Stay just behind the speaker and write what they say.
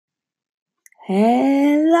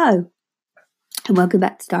Hello, and welcome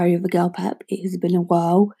back to Diary of a Girl Pep. It has been a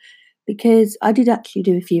while because I did actually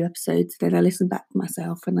do a few episodes, then I listened back to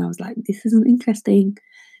myself and I was like, this isn't interesting.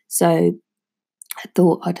 So I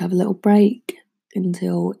thought I'd have a little break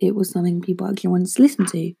until it was something people actually wanted to listen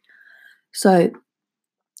to. So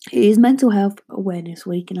it is Mental Health Awareness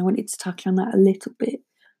Week, and I wanted to touch on that a little bit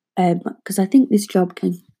because I think this job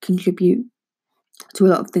can contribute to a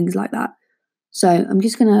lot of things like that. So I'm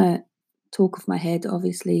just going to talk off my head.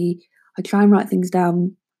 Obviously, I try and write things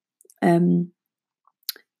down to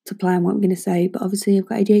plan what I'm going to say, but obviously I've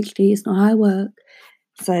got ADHD, it's not how I work,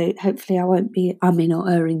 so hopefully I won't be umming or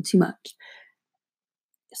erring too much.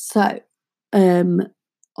 So,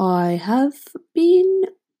 I have been,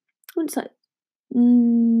 what's that,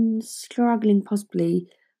 struggling possibly,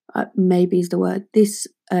 maybe is the word. This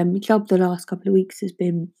job the last couple of weeks has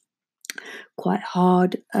been quite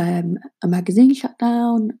hard. A magazine shut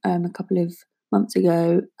down a couple of months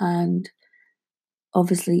ago, and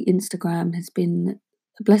obviously Instagram has been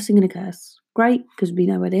a blessing and a curse. Great because we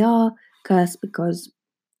know where they are, curse because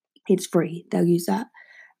it's free, they'll use that.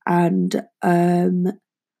 And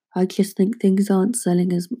I just think things aren't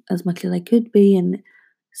selling as much as they could be, and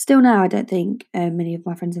still now I don't think many of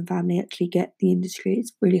my friends and family actually get the industry.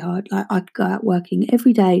 It's really hard. Like, I could go out working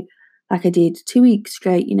every day like I did 2 weeks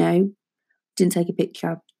straight, didn't take a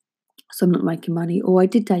picture, so I'm not making money, or I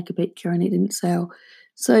did take a picture and it didn't sell.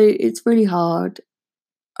 So it's really hard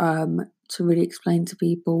to really explain to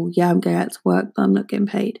people, yeah, I'm going out to work, but I'm not getting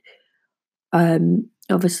paid.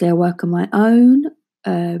 Obviously, I work on my own.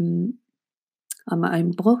 I'm my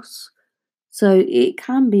own boss. So it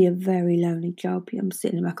can be a very lonely job. I'm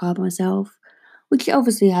sitting in my car by myself, which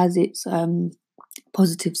obviously has its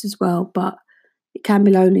positives as well, but it can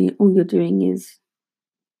be lonely. All you're doing is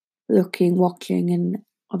looking, watching, and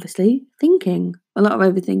obviously thinking, a lot of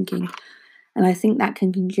overthinking. And I think that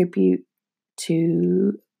can contribute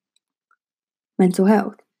to mental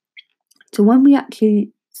health. So when we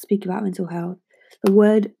actually speak about mental health, the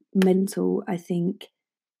word mental, I think,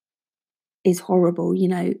 is horrible.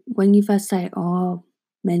 When you first say, oh,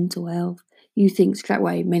 mental health, you think straight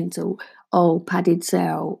away mental, oh, padded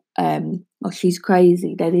cell, oh, she's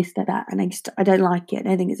crazy, they're this, they're that. And I don't like it. I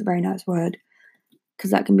don't think it's a very nice word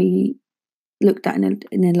because that can be looked at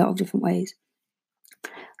in a lot of different ways.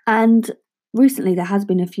 And recently there has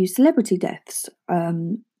been a few celebrity deaths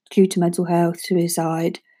due to mental health,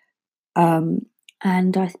 suicide. And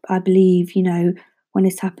I believe, when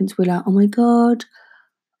this happens, we're like, oh my God,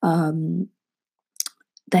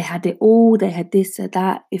 they had it all, they had this or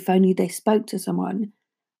that, if only they spoke to someone.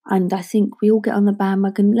 And I think we all get on the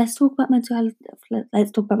bandwagon, let's talk about mental health, let's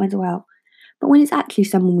talk about mental health. But when it's actually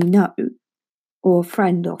someone we know, or a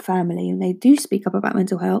friend or family, and they do speak up about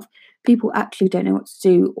mental health, people actually don't know what to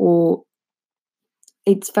do, or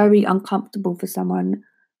it's very uncomfortable for someone,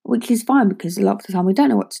 which is fine because a lot of the time we don't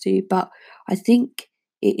know what to do. But I think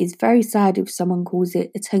it is very sad if someone calls it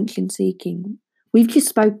attention seeking. We've just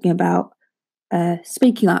spoken about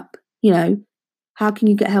speaking up. How can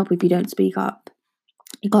you get help if you don't speak up?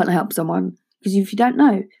 You can't help someone because if you don't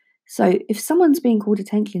know. So if someone's being called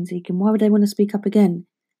attention seeking, why would they want to speak up again?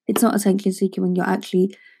 It's not attention seeking when you're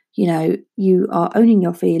actually, you are owning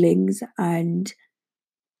your feelings, and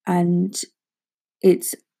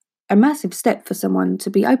it's a massive step for someone to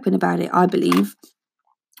be open about it, I believe.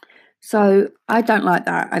 So I don't like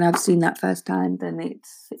that, and I've seen that firsthand, and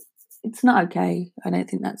it's not okay. I don't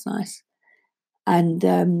think that's nice.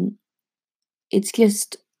 And it's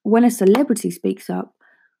just when a celebrity speaks up,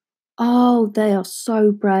 oh, they are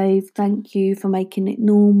so brave. Thank you for making it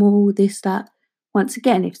normal, this, that. Once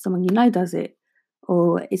again, if someone you know does it,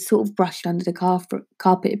 or it's sort of brushed under the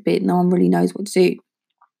carpet a bit, no one really knows what to do.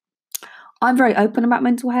 I'm very open about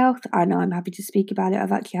mental health, and I'm happy to speak about it.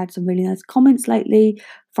 I've actually had some really nice comments lately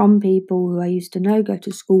from people who I used to know, go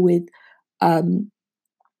to school with,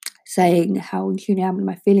 saying how in tune I am with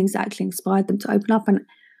my feelings actually inspired them to open up. And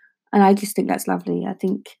I just think that's lovely. I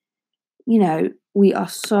think, we are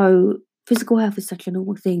so, physical health is such a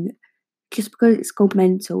normal thing. Just because it's called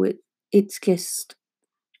mental, it's just,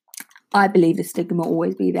 I believe the stigma will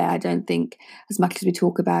always be there. I don't think as much as we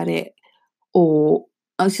talk about it, or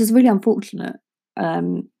it's just really unfortunate.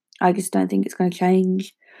 I just don't think it's going to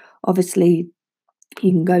change. Obviously,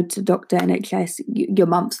 you can go to doctor, NHS, your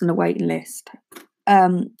month's on the waiting list.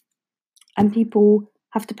 And people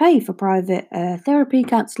have to pay for private therapy,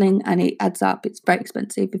 counselling, and it adds up. It's very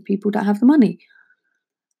expensive if people don't have the money.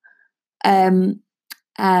 And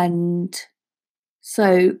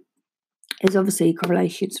so there's obviously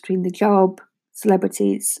correlations between the job,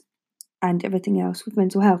 celebrities, and everything else with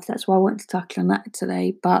mental health. That's why I want to touch on that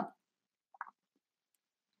today. But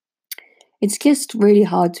It's just really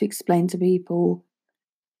hard to explain to people.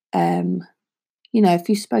 Um, if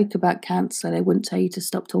you spoke about cancer, they wouldn't tell you to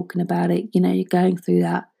stop talking about it. You're going through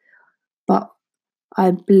that. But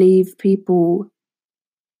I believe people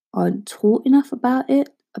aren't taught enough about it,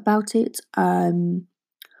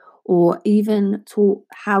 or even taught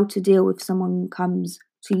how to deal if someone comes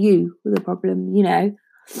to you with a problem.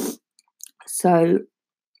 So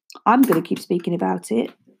I'm going to keep speaking about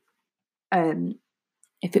it.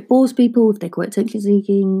 If it bores people, if they're quite attention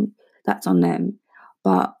seeking, that's on them.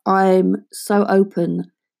 But I'm so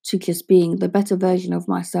open to just being the better version of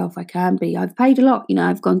myself I can be. I've paid a lot,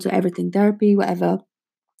 I've gone to everything, therapy, whatever.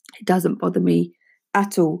 It doesn't bother me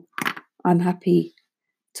at all. I'm happy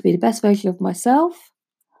to be the best version of myself,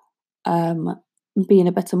 be in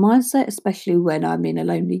a better mindset, especially when I'm in a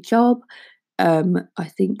lonely job. I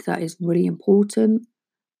think that is really important.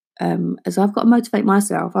 As I've got to motivate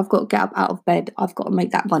myself, I've got to get up out of bed, I've got to make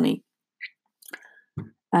that money.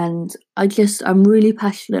 And I'm really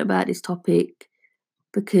passionate about this topic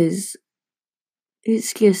because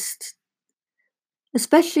it's just,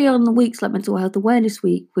 especially on the weeks like Mental Health Awareness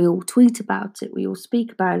Week, we all tweet about it, we all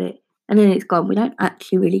speak about it, and then it's gone. We don't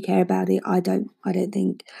actually really care about it. I don't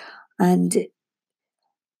think. And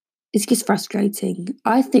it's just frustrating.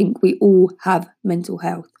 I think we all have mental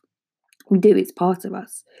health. We do, it's part of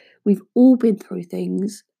us. We've all been through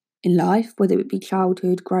things in life, whether it be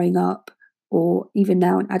childhood, growing up, or even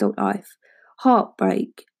now in adult life.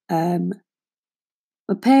 Heartbreak, a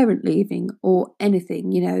parent leaving, or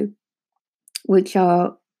anything, which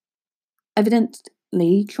are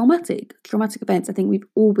evidently traumatic events. I think we've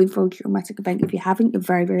all been through a traumatic event. If you haven't, you're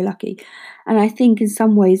very, very lucky. And I think in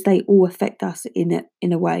some ways they all affect us in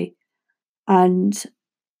a way. And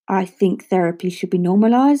I think therapy should be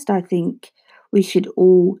normalised. I think we should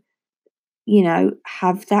all,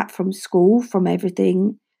 have that from school, from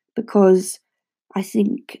everything, because I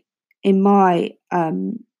think, in my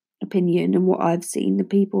opinion and what I've seen, the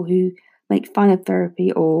people who make fun of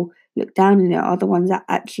therapy or look down on it are the ones that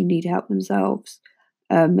actually need help themselves.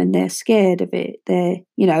 And they're scared of it.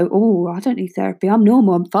 Oh, I don't need therapy. I'm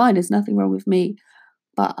normal. I'm fine. There's nothing wrong with me.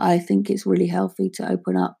 But I think it's really healthy to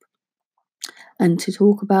open up and to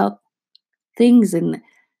talk about things. And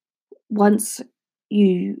once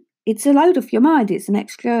it's a load off your mind. It's an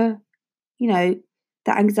extra,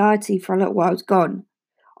 that anxiety for a little while is gone.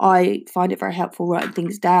 I find it very helpful writing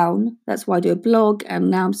things down. That's why I do a blog, and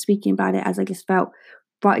now I'm speaking about it, as I just felt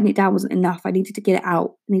writing it down wasn't enough. I needed to get it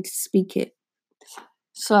out. I needed to speak it.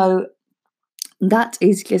 So that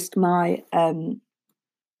is just my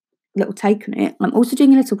little take on it. I'm also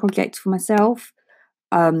doing a little project for myself.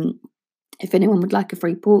 If anyone would like a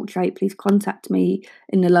free portrait, please contact me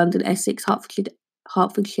in the London, Essex,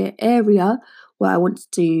 Hertfordshire area, where I want to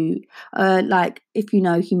do, like, if you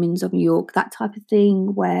know Humans of New York, that type of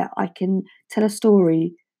thing, where I can tell a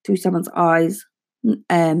story through someone's eyes,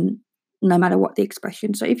 no matter what the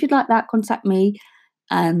expression. So if you'd like that, contact me,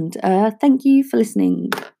 and thank you for listening.